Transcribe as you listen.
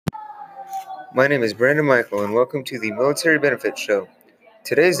My name is Brandon Michael, and welcome to the Military Benefits Show.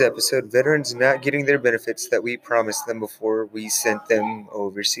 Today's episode, veterans not getting their benefits that we promised them before we sent them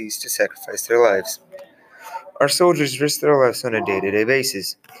overseas to sacrifice their lives. Our soldiers risk their lives on a day-to-day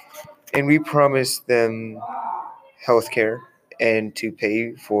basis, and we promised them health care and to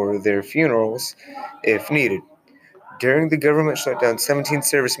pay for their funerals if needed. During the government shutdown, 17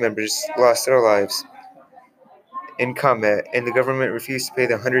 service members lost their lives in combat, and the government refused to pay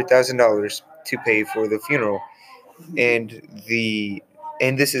the $100,000 to pay for the funeral. And the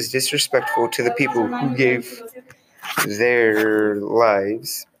and this is disrespectful to the people who gave their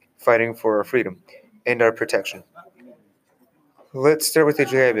lives fighting for our freedom and our protection. Let's start with the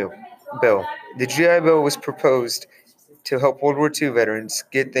GI Bill. The GI Bill was proposed to help World War II veterans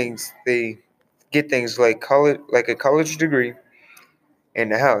get things like a college degree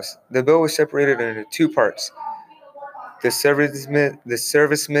and a house. The bill was separated into two parts: the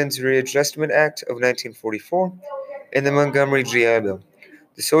Servicemen's Readjustment Act of 1944 and the Montgomery GI Bill.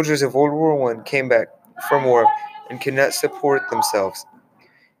 The soldiers of World War I came back from war and could not support themselves,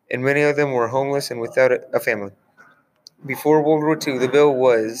 and many of them were homeless and without a family. Before World War II, the bill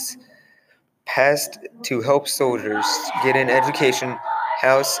was passed to help soldiers get an education,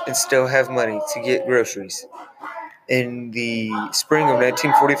 house, and still have money to get groceries. In the spring of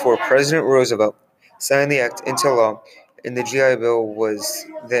 1944, President Roosevelt signed the act into law, and the GI Bill was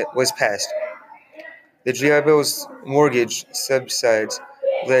passed. The GI Bill's mortgage subsides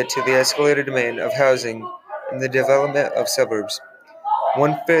led to the escalated demand of housing and the development of suburbs.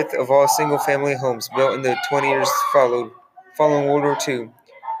 One-fifth of all single-family homes built in the 20 years following World War II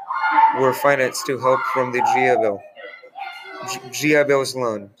were financed to help from the GI Bill. GI Bill's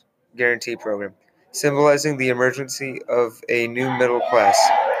loan guarantee program, symbolizing the emergency of a new middle class.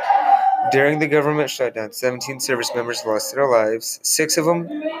 During the government shutdown, 17 service members lost their lives. 6 of them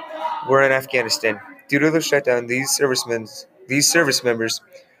were in Afghanistan. Due to the shutdown, these service members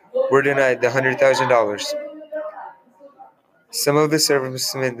were denied the $100,000. Some of the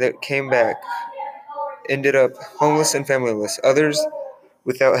servicemen that came back ended up homeless and familyless. Others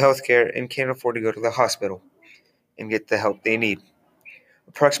without health care and can't afford to go to the hospital and get the help they need.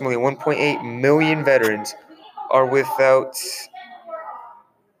 Approximately 1.8 million veterans are without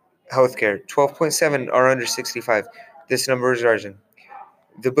health care. 12.7 are under 65. This number is rising.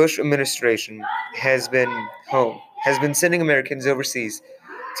 The Bush administration has been sending Americans overseas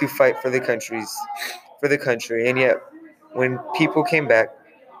to fight for the country, and yet when people came back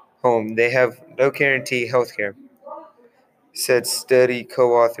home, they have no guarantee health care, said study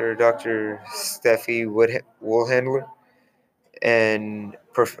co-author Dr. Steffi Woolhandler, and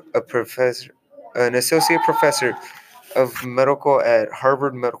an associate professor of medical at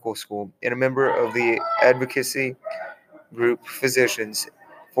Harvard Medical School and a member of the advocacy group Physicians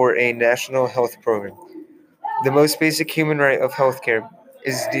for a National Health Program. The most basic human right of health care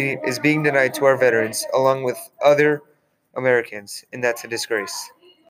is being denied to our veterans along with other Americans, and that's a disgrace.